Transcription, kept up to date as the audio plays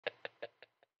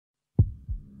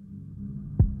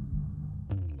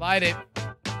Light it.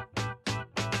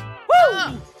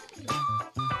 Woo!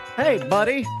 Hey,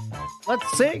 buddy,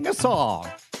 let's sing a song.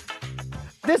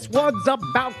 This one's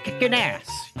about kicking ass.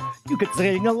 You could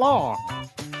sing along.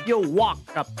 You'll walk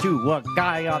up to a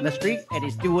guy on the street and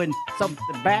he's doing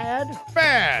something bad.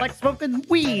 Bad. Like smoking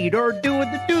weed or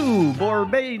doing the doob or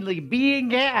mainly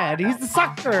being ad. He's the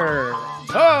sucker.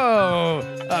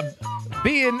 Oh,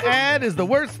 being ad is the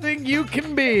worst thing you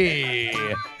can be.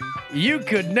 You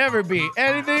could never be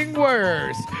anything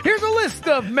worse. Here's a list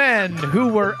of men who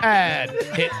were ad: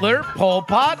 Hitler, Pol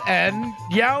Pot, and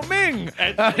Yao Ming.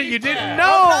 You didn't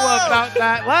know about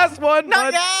that last one,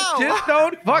 but just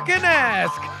don't fucking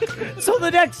ask. So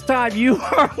the next time you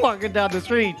are walking down the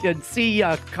street and see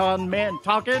a con man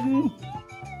talking,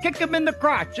 kick him in the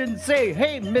crotch and say,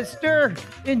 "Hey, mister,"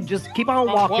 and just keep on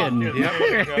walking.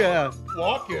 Yeah.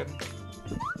 Walking.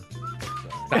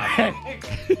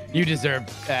 You deserve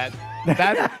that.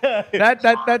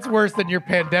 That's worse than your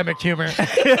pandemic humor.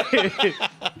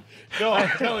 No, I'm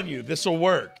telling you, this will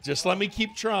work. Just let me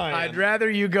keep trying. I'd rather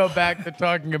you go back to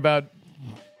talking about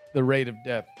the rate of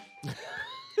death.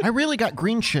 I really got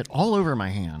green shit all over my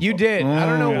hand. You did. I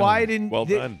don't know why I didn't. Well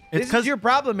done. This is your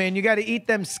problem, man. You got to eat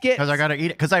them skits. Because I got to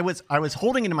eat it. Because I was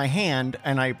holding it in my hand,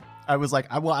 and I was like,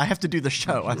 I have to do the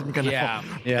show. I'm gonna.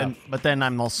 Yeah. But then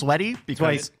I'm all sweaty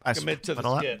because I commit to sweat the a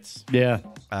lot. skits. Yeah.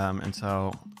 And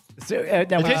so. So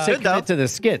now, when you say commit to the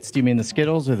skits, do you mean the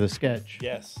Skittles or the sketch?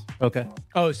 Yes. Okay.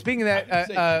 Oh, speaking of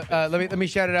that, let me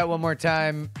shout it out one more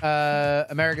time.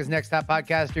 America's Next Top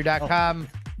Podcaster.com.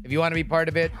 If you want to be part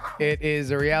of it, it is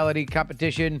a reality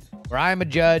competition where I'm a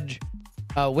judge.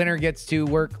 Winner gets to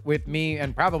work with me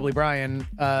and probably Brian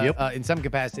in some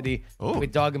capacity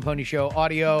with Dog and Pony Show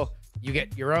audio. You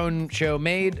get your own show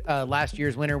made. Last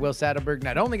year's winner, Will Saddleberg,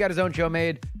 not only got his own show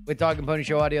made with Dog and Pony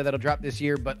Show audio that'll drop this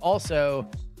year, but also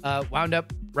wound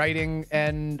up writing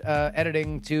and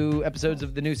editing 2 episodes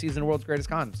of the new season of World's Greatest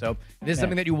Con. So if this is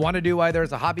something that you want to do either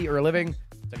as a hobby or a living,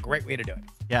 it's a great way to do it.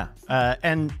 Yeah.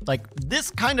 And like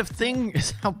this kind of thing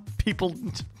is how people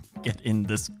get in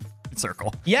this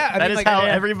circle. Yeah. That is how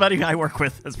everybody I work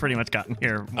with has pretty much gotten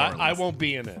here. I won't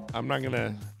be in it. I'm not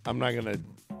gonna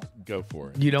go for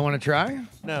it. You don't want to try?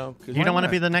 No, because You don't want to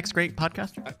be the next great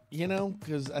podcaster?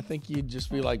 because I think you'd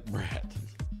just be like Brett,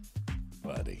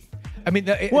 buddy. I mean,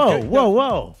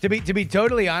 Whoa. To be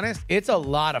totally honest, it's a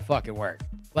lot of fucking work.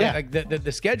 Like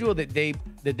the schedule that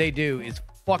they do is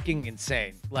fucking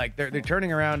insane. Like they're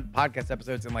turning around podcast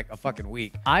episodes in like a fucking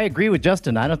week. I agree with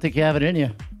Justin. I don't think you have it in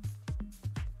you.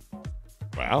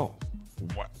 Wow.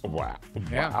 Wow.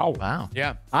 Yeah. Wow.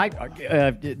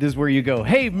 Yeah. This is where you go,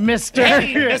 "Hey, mister."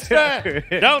 Hey, mister,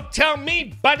 don't tell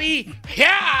me, buddy.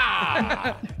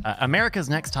 Yeah. America's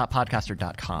Next Top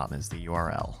Podcaster.com is the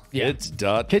URL. Yeah. It's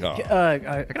 .com. Pick it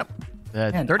up.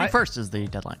 The 31st is the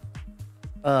deadline.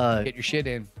 Get your shit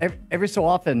in. Every so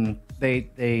often,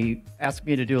 they ask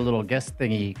me to do a little guest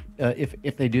thingy.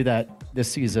 If they do that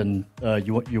this season,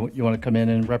 you want to come in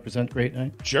and represent Great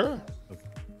Night? Sure.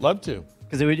 Love to.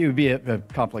 Because it would be a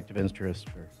conflict of interest.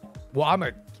 Well, I'm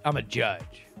a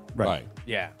judge. Right.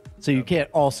 Yeah. So you can't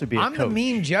also be a I'm coach. the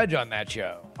mean judge on that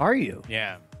show. Are you?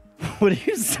 Yeah. What do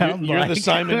you sound You're like? the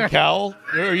Simon Cowell?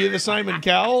 Are you the Simon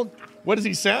Cowell? What does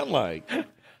he sound like?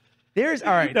 There's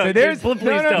all right. No, so there's please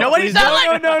don't. No, what do you sound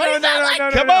like?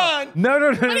 No. Come on.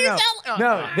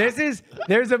 No.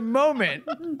 There's a moment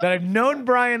that I've known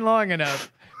Brian long enough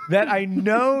that I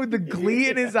know the glee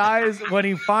in his eyes when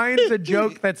he finds a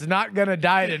joke that's not gonna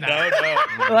die tonight.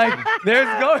 No. Like there's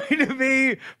going to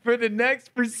be for the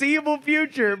next foreseeable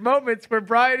future moments where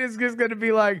Brian is just gonna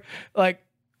be like,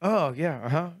 oh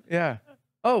yeah, yeah.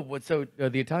 Oh, what? So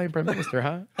the Italian Prime Minister,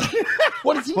 huh?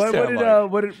 What does he sound like?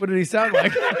 What did he sound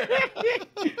like?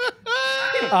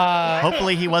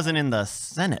 Hopefully he wasn't in the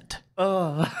Senate.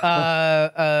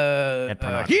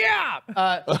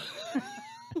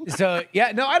 So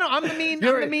yeah, no, I don't. I'm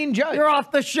the mean judge. You're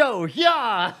off the show.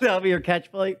 Yeah, that'll be your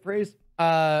catchphrase.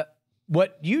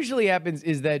 What usually happens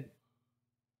is that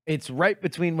it's right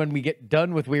between when we get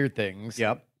done with Weird Things.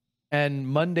 Yep. And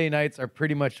Monday nights are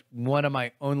pretty much one of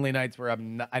my only nights where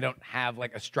I don't have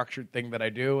like a structured thing that I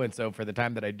do. And so for the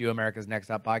time that I do America's Next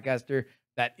Top Podcaster,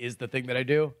 that is the thing that I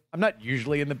do. I'm not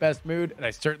usually in the best mood, and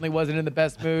I certainly wasn't in the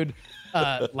best mood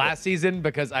last season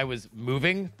because I was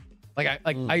moving.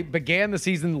 I began the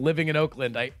season living in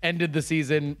Oakland. I ended the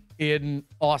season in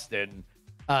Austin.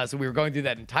 So we were going through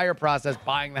that entire process,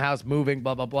 buying the house, moving,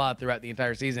 blah, blah, blah, throughout the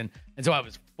entire season. And so I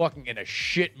was fucking in a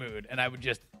shit mood, and I would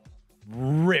just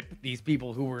rip these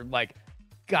people who were like,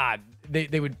 God,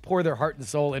 they would pour their heart and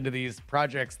soul into these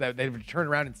projects that they would turn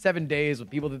around in 7 days with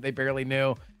people that they barely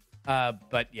knew.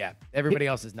 But yeah, everybody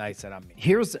else is nice, and I'm me.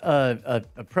 Here's a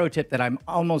pro tip that I'm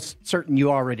almost certain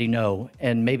you already know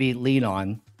and maybe lean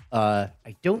on. I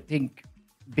don't think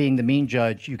being the mean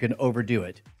judge, you can overdo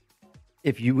it.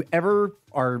 If you ever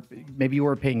are, maybe you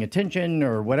were paying attention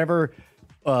or whatever,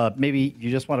 maybe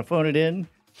you just want to phone it in.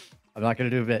 I'm not going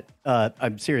to do a bit.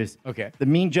 I'm serious. Okay. The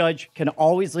mean judge can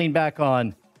always lean back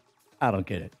on, I don't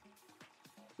get it.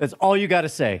 That's all you got to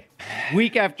say.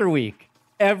 Week after week.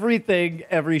 Everything,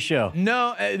 every show.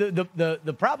 No,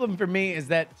 the problem for me is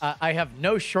that I have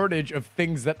no shortage of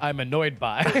things that I'm annoyed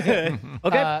by.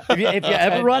 Okay. If you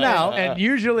ever run out, and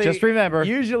usually, just remember.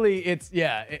 Usually, it's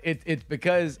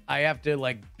because I have to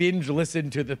like binge listen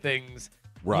to the things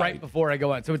right before I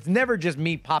go on. So it's never just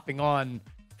me popping on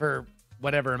for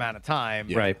whatever amount of time.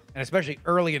 Yeah. Right. And especially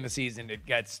early in the season, it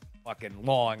gets fucking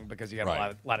long because you got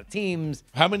a lot of teams.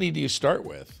 How many do you start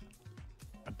with?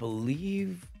 I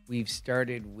believe we've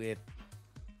started with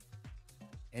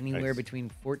anywhere between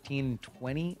 14 and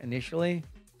 20 initially.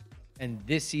 And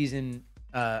this season,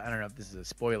 I don't know if this is a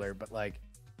spoiler, but like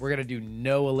we're going to do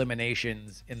no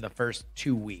eliminations in the first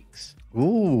 2 weeks.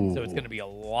 Ooh. So it's going to be a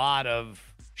lot of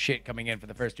shit coming in for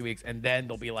the first 2 weeks. And then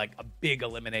there'll be like a big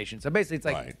elimination. So basically it's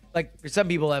like, like some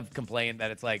people have complained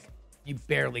that it's like you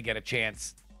barely get a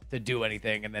chance to do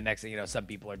anything. And the next thing you know, some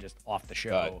people are just off the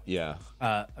show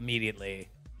immediately.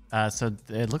 So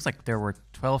it looks like there were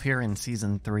 12 here in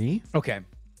season 3. Okay.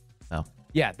 So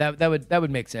yeah, that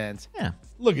would make sense. Yeah.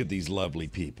 Look at these lovely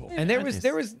people. And there was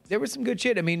some good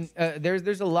shit. I mean,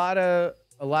 there's a lot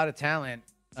of talent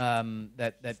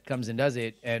that comes and does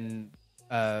it, and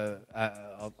y'all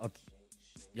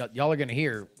are gonna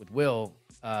hear with Will,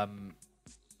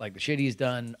 like the shit he's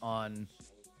done on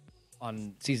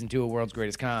season 2 of World's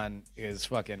Greatest Con is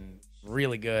fucking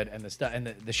really good, and the stuff and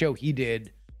the show he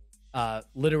did.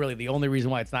 Literally the only reason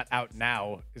why it's not out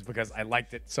now is because I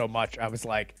liked it so much. I was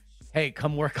like, hey,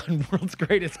 come work on World's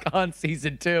Greatest Con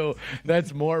season 2.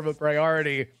 That's more of a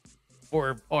priority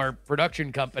for our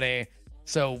production company.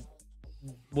 So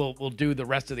we'll do the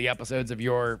rest of the episodes of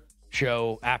your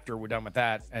show after we're done with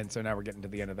that. And so now we're getting to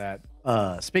the end of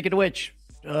that. Speaking of which,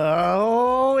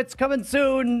 it's coming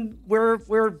soon. We're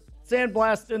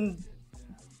sandblasting.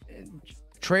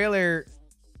 Trailer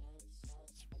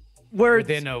We're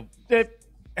within a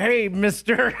hey,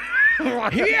 mister.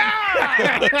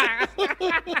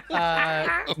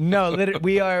 no,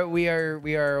 we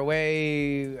are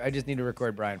away. I just need to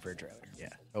record Brian for a trailer. Yeah,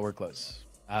 but we're close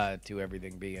to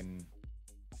everything being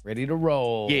ready to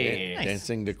roll. Yeah, Nice.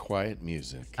 Dancing to quiet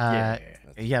music.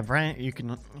 Yeah, Brian, you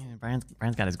can. Brian's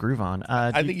got his groove on.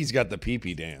 I think he's got the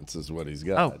pee-pee dance is what he's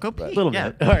got. Oh, go pee. A little yeah.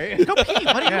 bit. All right. Go pee.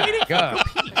 What are you waiting for? Go. Go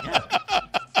pee.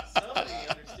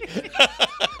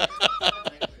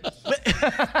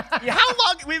 Yeah. How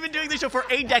long? We've been doing this show for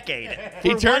a decade.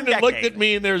 He For turned one and looked decade. at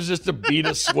me, and there was just a bead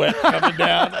of sweat coming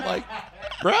down. I'm like,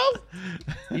 bro,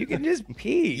 You can just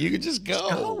pee. you could just go.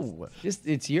 Oh,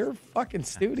 It's your fucking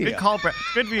studio. good call, Brett.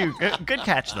 Good view. Good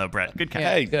catch, though, Brett. Good catch.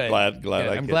 Hey, Good. glad Good.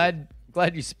 I I'm could.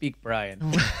 glad you speak,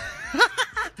 Brian.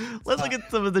 Let's look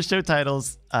at some of the show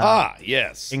titles,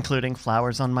 Yes. including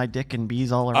 "Flowers on My Dick" and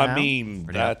 "Bees All Around." I mean,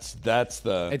 that's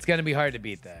the It's gonna be hard to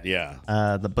beat that. yeah.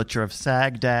 The Butcher of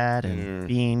Sagdad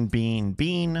and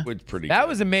Bean. Which pretty. That good.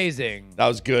 was amazing. That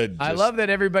was good. I love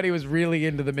that everybody was really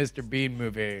into the Mr. Bean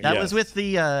movie. That Yes. was with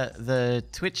the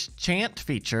Twitch chant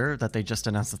feature that they just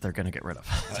announced that they're going to get rid of.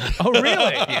 Oh, really?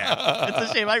 Yeah, it's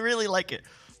a shame. I really like it,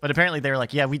 but apparently they were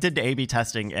like, yeah, we did the A/B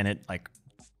testing and it like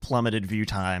plummeted view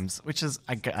times, which is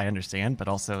I understand, but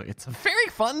also it's a very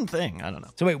fun thing. I don't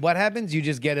know. So wait, what happens? You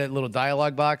just get a little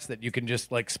dialogue box that you can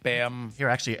just like spam. Here,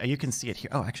 actually, you can see it here.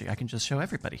 Oh, actually, I can just show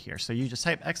everybody here. So you just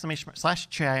type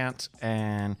 !chant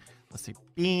and let's see,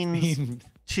 beans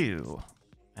 2,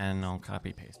 and I'll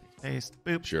copy, paste,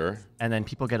 boop. Sure. And then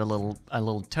people get a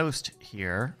little toast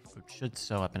here, which should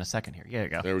show up in a second here. There you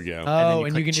go. There we go. Oh,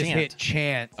 and click you can just chant. hit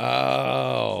chant.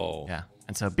 Oh. Yeah.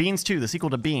 And so Beans 2, the sequel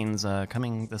to Beans,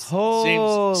 coming this.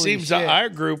 Holy Seems shit. our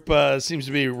group seems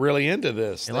to be really into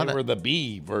this. They love it. were the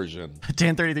B version.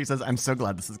 Dan33 says, "I'm so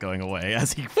glad this is going away,"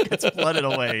 as he gets flooded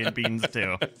away in Beans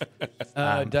 2.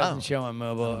 It doesn't show on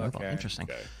mobile. Okay. Interesting.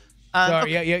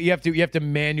 Sorry, yeah, you have to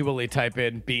manually type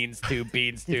in beans 2,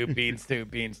 beans 2, beans 2,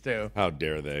 beans 2. How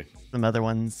dare they? Some other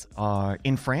ones are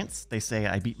in France. They say,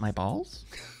 "I beat my balls."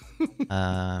 We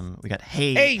got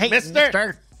hey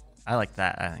mister. I like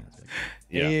that. I think that's really good.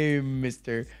 Yeah. Hey,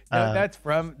 mister. No, that's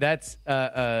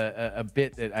a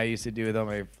bit that I used to do with all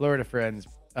my Florida friends.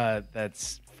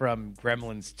 That's from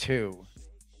Gremlins 2.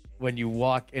 When you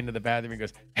walk into the bathroom, he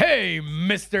goes, "Hey,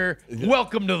 mister,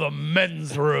 welcome to the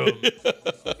men's room."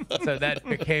 So that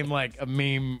became like a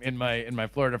meme in my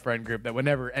Florida friend group that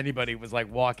whenever anybody was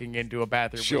like walking into a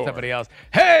bathroom with somebody else,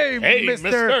 hey,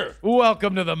 mister,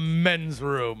 welcome to the men's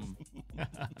room.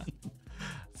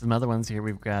 Some other ones here.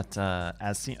 We've got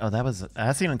As Seen. Oh, that was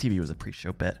As Seen on TV was a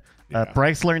pre-show bit.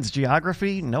 Bryce learns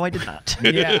geography. No, I did not.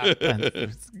 Yeah.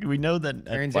 We know that.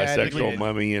 Bisexual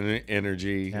mummy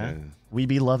energy. Yeah. We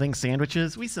be loving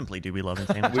sandwiches. We simply do be loving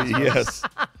sandwiches. Yes.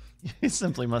 You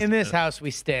simply must. In this house,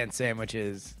 we stand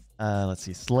sandwiches. Let's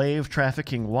see. Slave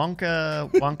trafficking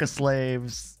Wonka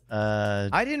slaves.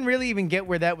 I didn't really even get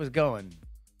where that was going.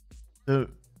 The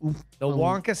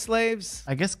Wonka slaves?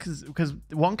 I guess because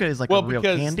Wonka is like a real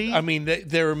candy. I mean,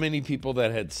 there were many people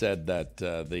that had said that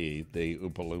the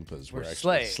Oompa Loompas were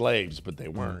actually slaves, but they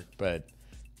weren't. But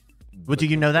do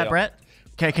you know that, Brett?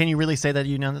 Okay, can you really say that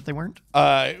you know that they weren't?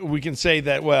 We can say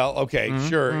that. Well, okay,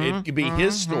 sure. It could be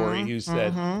his story who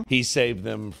said he saved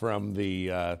them from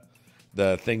the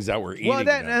things that were eating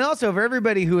them. And also for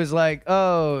everybody who is like,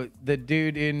 oh, the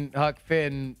dude in Huck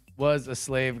Finn was a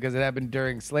slave because it happened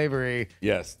during slavery.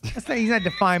 Yes. He's not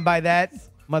defined by that,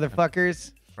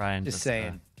 motherfuckers. Brian, just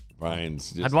saying.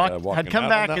 Brian's just I'd come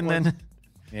back and then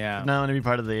yeah. No, I want to be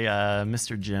part of the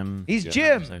Mr. Jim. He's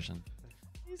Jim. Conversation.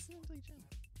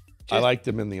 I liked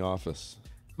him in The Office.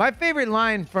 My favorite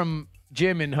line from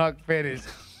Jim in Huck Finn is,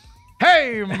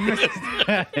 "Hey,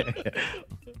 Mr."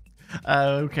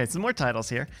 Okay, some more titles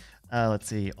here. Let's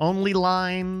see. Only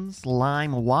Lines,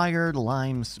 Lime Wired,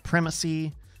 Lime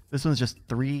Supremacy. This one's just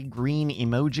 3 green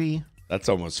emoji. That's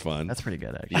almost fun. That's pretty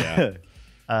good, actually.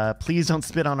 Yeah. Please don't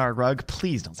spit on our rug.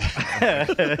 Please don't spit on our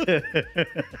rug.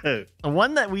 The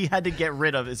one that we had to get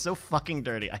rid of is so fucking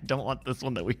dirty. I don't want this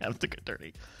one that we have to get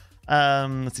dirty.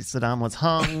 Let's see. Saddam was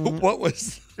hung. What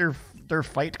was their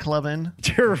fight clubbing?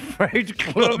 Their fight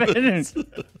clubbing.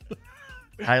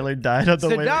 Tyler died on the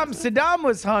way. Saddam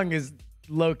was hung is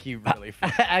low-key really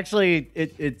fun. Actually,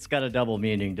 it's got a double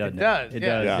meaning, doesn't it? It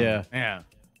does. Yeah.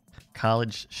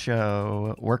 College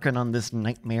show, working on this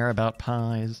nightmare about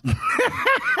pies.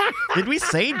 Did we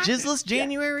say Jizzless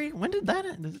January? When did that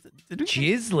end? Did we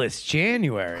Jizzless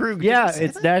January? Krug, Yeah,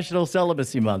 it's that? National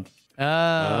Celibacy Month.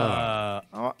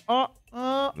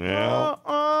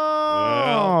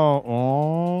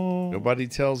 Nobody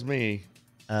tells me.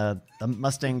 The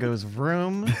Mustang goes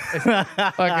vroom.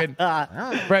 Fucking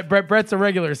Brett's a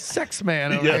regular sex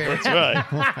man over here. That's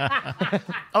right.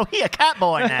 Oh, he a cat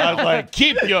boy now. I was like,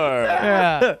 keep your.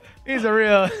 Yeah, he's a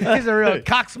real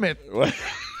cocksmith.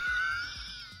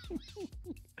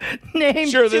 Name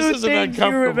Sure, two this isn't things you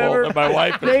uncomfortable. remember. And my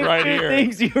wife is Name right two here.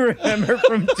 things you remember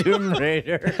from Tomb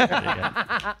Raider.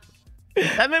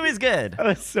 That movie's good. I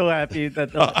was so happy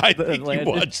that I think you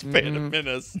watched Phantom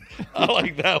Menace. I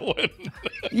like that one.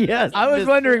 Yes. I was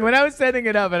wondering when I was setting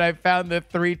it up and I found the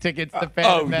 3 tickets to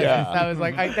Phantom Menace. yeah. I was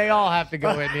like, they all have to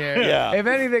go in here. Yeah. If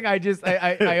anything,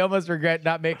 I almost regret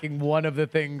not making one of the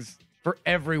things for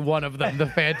every one of them the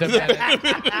Phantom Menace.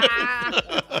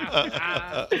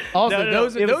 Also,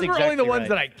 those were only the ones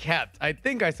that I kept. I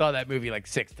think I saw that movie like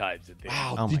 6 times in theaters.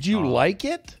 Wow, did you like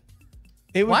it?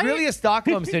 It was really a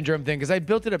Stockholm Syndrome thing because I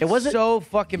built it up so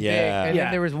fucking big. And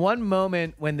then there was one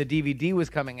moment when the DVD was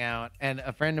coming out, and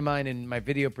a friend of mine in my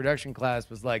video production class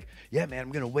was like, "Yeah, man,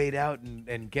 I'm gonna wait out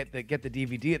and get the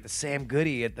DVD at the Sam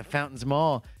Goody at the Fountains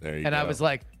Mall." There you and go. I was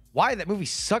like, "Why? That movie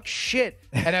sucks shit."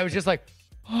 And I was just like,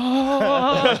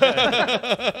 "Oh,"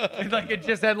 like it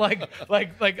just had like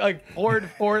poured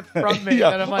forth from me,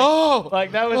 and I'm like,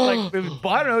 like that was like it was,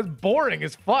 I don't know, it was boring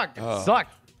as fuck. It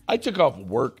sucked. I took off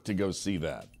work to go see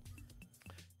that.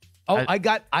 Oh,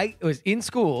 I was in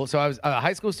school, so I was a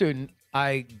high school student.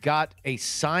 I got a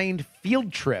signed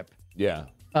field trip Yeah.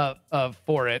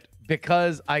 For it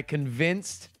because I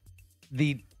convinced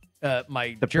my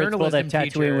the journalism principal that tattooing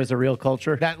teacher was a real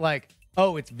culture. that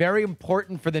it's very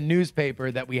important for the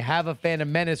newspaper that we have a Phantom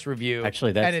Menace review.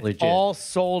 Actually, that's and it's legit. all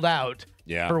sold out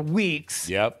Yeah. for weeks.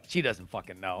 Yep. She doesn't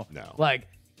fucking know. No.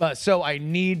 So I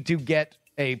need to get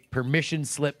a permission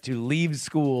slip to leave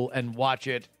school and watch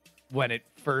it when it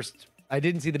first. I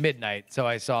didn't see the midnight, so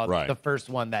I saw the first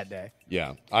one that day.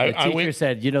 Yeah. The teacher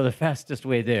said, the fastest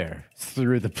way there is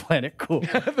through the planet Cool.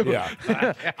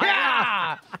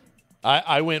 Yeah.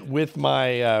 I went with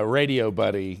my radio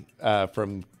buddy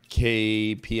from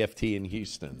KPFT in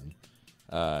Houston,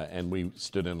 and we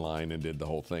stood in line and did the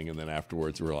whole thing. And then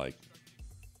afterwards, we were like,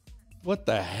 what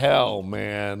the hell,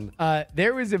 man?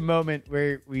 There was a moment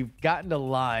where we've gotten to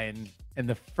line, and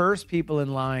the first people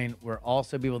in line were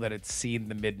also people that had seen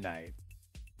the midnight.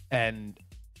 And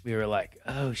we were like,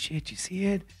 oh, shit, you see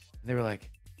it? And they were like,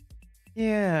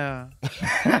 Yeah.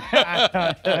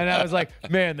 And I was like,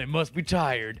 man, they must be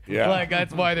tired. Yeah. Like,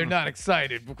 that's why they're not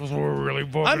excited, because we're really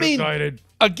fucking excited.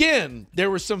 Again, there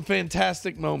were some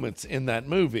fantastic moments in that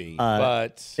movie,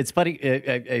 but It's funny.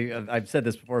 I've said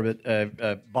this before,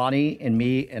 but Bonnie and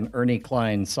me and Ernie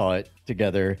Klein saw it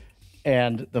together.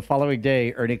 And the following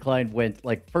day, Ernie Klein went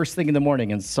like first thing in the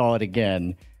morning and saw it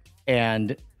again.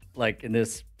 And like in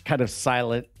this kind of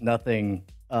silent nothing,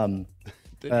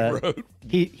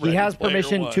 he has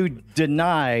permission to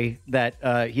deny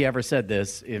that he ever said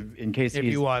this in case If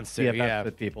he wants to, CFF yeah.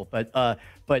 with people. But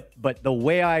the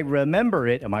way I remember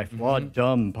it, and my flawed,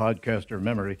 dumb podcaster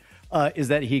memory, is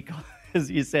that he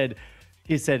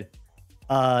said,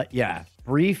 yeah,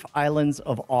 brief islands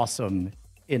of awesome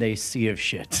in a sea of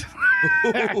shit.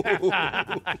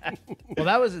 Well,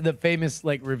 that was the famous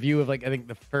like review of like I think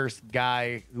the first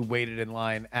guy who waited in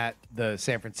line at the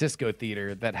San Francisco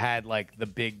theater that had like the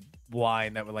big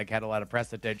line that would like had a lot of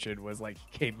press attention was like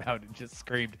he came out and just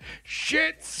screamed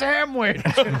shit sandwich.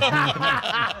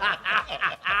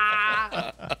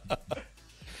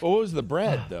 what was the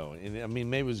bread though? I mean,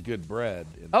 maybe it was good bread.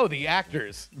 Oh, the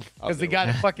actors, because they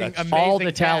got fucking amazing All the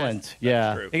cast. talent.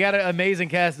 Yeah. true. They got an amazing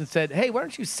cast and said, "Hey, why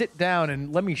don't you sit down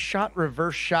and let me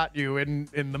reverse shot you in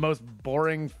the most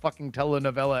boring fucking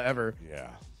telenovela ever." Yeah.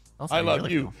 Also, I love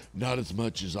really you. cool. Not as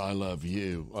much as I love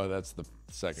you. Oh, that's the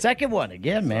second. Second one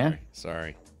again, man.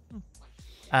 Sorry.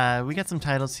 We got some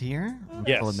titles here.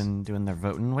 Yes. People have been doing their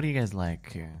voting. What do you guys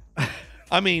like here?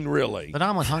 I mean, really. The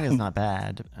Dom with Hung is not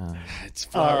bad. It's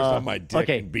flowers on my dick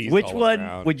Okay, and bees which all one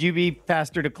around. would you be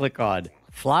faster to click on?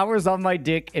 Flowers on my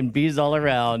dick and bees all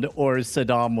around, or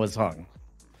Saddam was hung?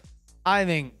 I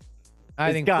think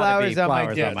gotta flowers be on my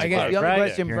flowers dick. on my I guess dick, the other right?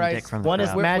 question, You're a dick Bryce. from the One is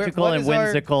crowd. magical what and is our-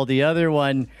 whimsical. The other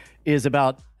one is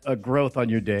about a growth on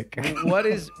your dick. What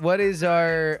is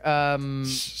our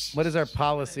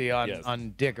policy on Yes.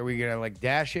 on dick? Are we gonna like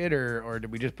dash it or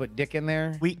did we just put dick in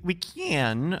there? We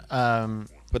can.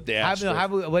 But the Have,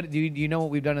 asterisk. what do you know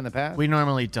what we've done in the past? We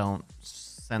normally don't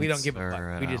censor. We don't give a it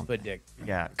fuck. We just out. put dick.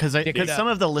 Yeah, because it up. some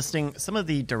of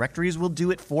the directories will do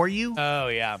it for you. Oh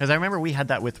yeah. Because I remember we had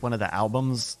that with one of the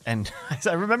albums, and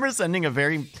I remember sending a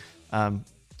very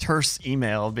terse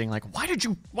email being like, "Why did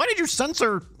you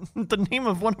censor the name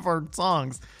of one of our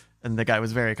songs?" And the guy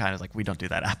was very kind of like, "We don't do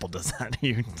that. Apple does that.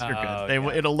 You're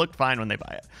good. It'll look fine when they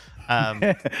buy it."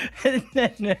 And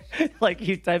then, like,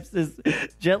 he types this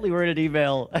gently worded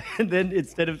email, and then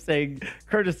instead of saying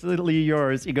courteously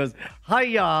yours, he goes,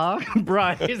 "Hiya,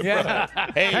 Bryce." Yeah.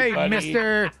 Hey, Hey, buddy.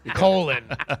 Mr. Colon.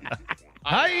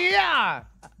 Hiya!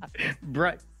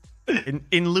 Bryce.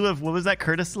 In lieu of what was that?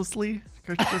 Courteously.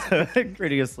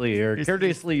 Courteously or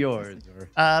courteously yours. Or...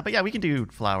 But yeah, we can do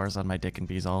flowers on my dick and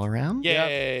bees all around.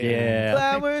 Yay. Yeah.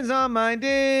 Flowers on my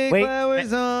dick, Wait.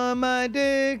 flowers on my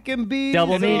dick, and bees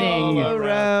Double all meaning.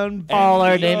 around. All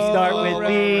our bees names start all with around.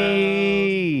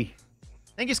 B.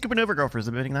 Thank you, Scoop and Over Girl, for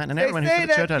submitting that, and They everyone who say put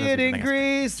the show that titles shit is in submitting us.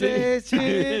 Greece, say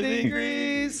shit in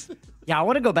Greece. Yeah, I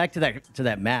want to go back to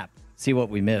that map. See what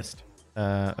we missed.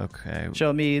 Okay.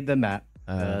 Show me the map.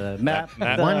 Map. map,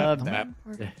 the map.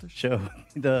 Show me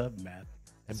the map.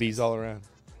 And bees all around.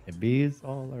 And bees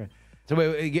all around. So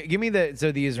wait, give me the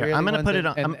Israeli I'm gonna ones put it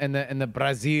and, on- and the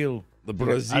Brazil. The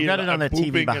Brazil. I've got it on the TV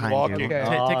pooping and behind you. walking. Okay.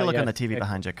 Take a look on yes. the TV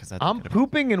behind you, because I'm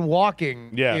pooping and walking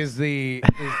Yeah. is the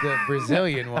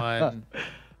Brazilian one.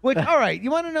 Which, all right, you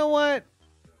want to know what?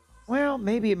 Well,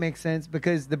 maybe it makes sense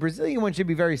because the Brazilian one should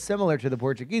be very similar to the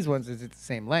Portuguese one since it's the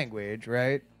same language,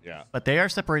 right? Yeah. But they are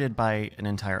separated by an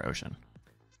entire ocean.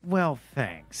 Well,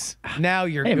 thanks. Now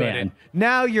you're Hey, good man. at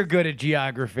now you're good at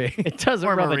geography. It doesn't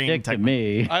Or rub a marine dick to type.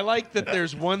 me. I like that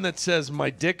there's one that says my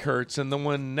dick hurts and the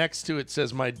one next to it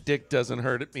says my dick doesn't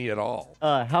hurt at me at all.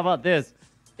 How about this?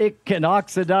 It can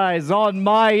oxidize on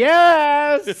my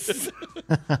ass.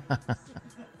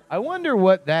 I wonder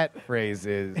what that phrase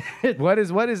is. what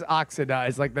is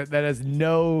oxidized? Like that has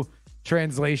no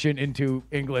translation into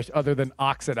English other than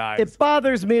oxidized. It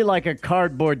bothers me like a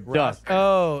cardboard duck.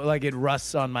 Oh, like it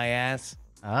rusts on my ass.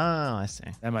 Oh, I see.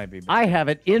 That might be. I have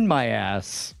it in my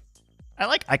ass.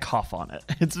 I cough on it.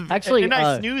 It's Actually, and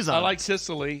I snooze on I it. like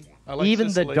Sicily. I like Even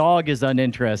Sicily. the dog is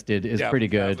uninterested is pretty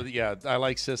good. Yeah, I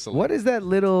like Sicily. What is that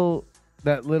little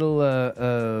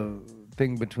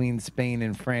thing between Spain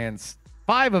and France?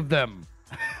 5 of them.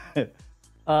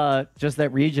 Just that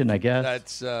region, I guess.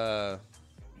 That's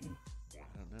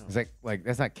Is that like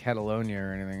that's not Catalonia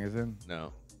or anything, is it?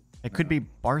 no. It could be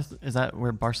Barth. Is that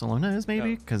where Barcelona is? Maybe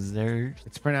No. because they're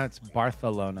It's pronounced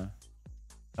Barcelona.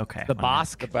 okay. The well,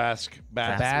 Basque. The Basque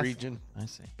Basque. region. I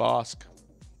see. Basque.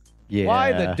 Yeah.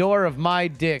 Why the door of my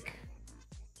dick?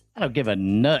 I don't give a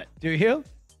nut. Do you?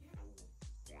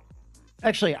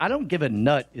 Actually, I don't give a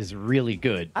nut is really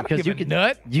good I don't because give a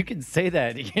nut? You can say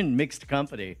that in mixed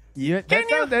company. Yeah,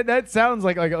 that sounds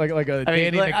like a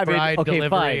Danny McBride okay, delivery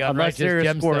fine. on Unless there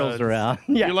Righteous are squirrels Gemstones. around.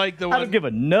 Yeah. You like the I one? don't give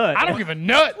a nut. I don't give a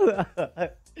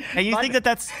nut. And you think that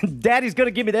that's Daddy's gonna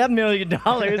give me that $1 million,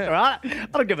 or I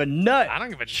don't give a nut. I don't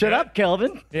give a Shut nut. up,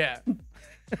 Kelvin. Yeah.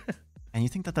 and you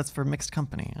think that that's for mixed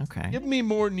company? Okay. Give me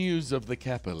more news of the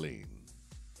Capeline.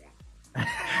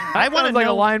 I want to Sounds like a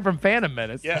know. line from Phantom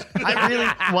Menace. Yeah. I really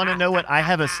want to know what I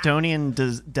have Estonian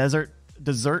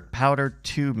dessert powder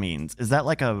 2 means. Is that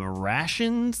like a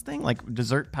rations thing? Like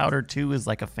dessert powder 2 is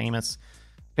like a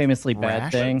Famously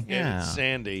bad Ration? thing. And it's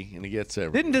Sandy, and he gets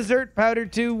everything. Didn't Dessert Powder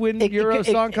 2 win Euro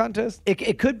Song Contest?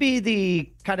 It could be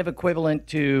the kind of equivalent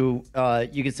to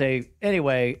you could say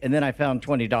anyway, and then I found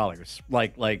 $20.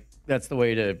 Like that's the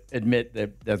way to admit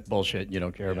that that's bullshit. And you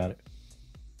don't care about it.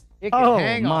 It can Oh,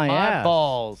 hang my on my ass.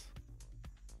 balls.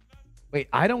 Wait,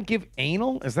 I don't give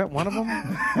anal? Is that one of them?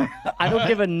 I don't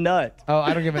give a nut. Oh,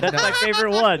 I don't give a That's my nut.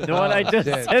 favorite one. The one I just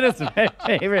shit. said is my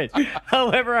favorite.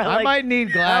 However, I might need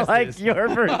I glasses. like your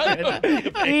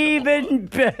version even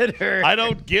better. I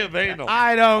don't give anal.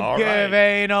 I don't All give right.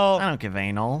 anal. I don't give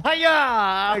anal.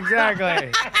 Hiya!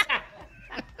 Exactly.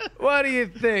 What do you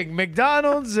think?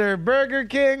 McDonald's or Burger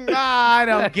King? I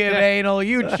don't give anal.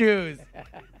 You choose.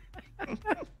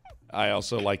 I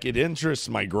also like it interests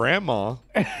my grandma.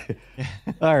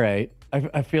 All right.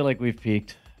 I feel like we've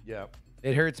peaked. Yeah.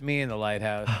 It hurts me in the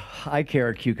lighthouse. I care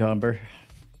a cucumber.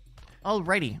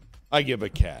 Alrighty. I give a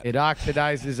cat. It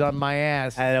oxidizes on my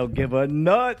ass. I don't give a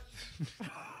nut.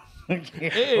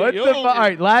 Hey, What's yo. the all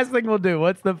right? Last thing we'll do.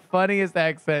 What's the funniest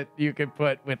accent you can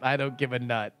put with "I don't give a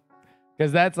nut"?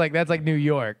 Because that's like New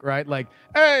York, right? Like,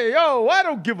 hey, yo, I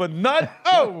don't give a nut.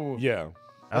 Oh, Yeah.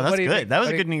 Oh, What that's do you good. think? That was What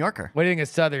a do you- good New Yorker. What do you think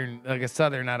a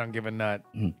southern? I don't give a nut.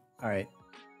 All right.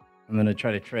 I'm going to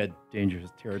try to tread dangerous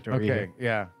territory Okay, here.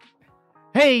 yeah.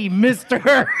 Hey, mister.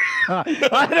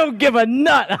 I don't give a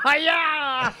nut.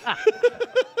 Hiya!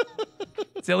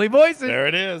 Silly voices. There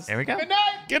it is. There we go. Good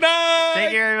night. Good night.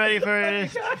 Thank you, everybody,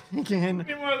 for again. Give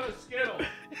me one of those Skittles.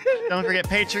 Don't forget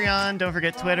Patreon. Don't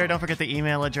forget Twitter. Don't forget the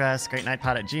email address,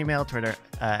 greatnightpod@gmail. Twitter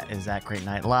is at Great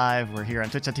Night Live. We're here on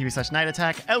twitch.tv/Night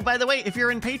Attack. Oh, by the way, if you're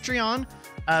in Patreon,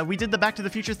 we did the Back to the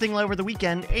Future thing over the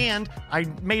weekend, and I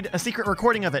made a secret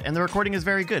recording of it, and the recording is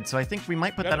very good. So I think we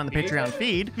might put that on the Patreon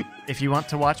feed if you want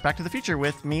to watch Back to the Future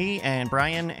with me and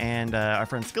Brian and our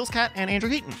friend Skillscat and Andrew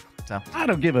Heaton. So I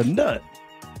don't give a nut.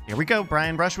 here we go.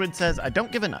 Brian Brushwood says, I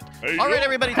don't give a nut. Hey, All right, yo.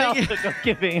 everybody. I Thank you. don't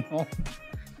give anal.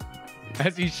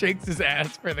 As he shakes his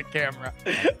ass for the camera.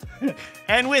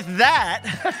 And with that,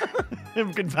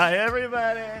 goodbye,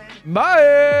 everybody.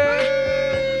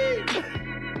 Bye.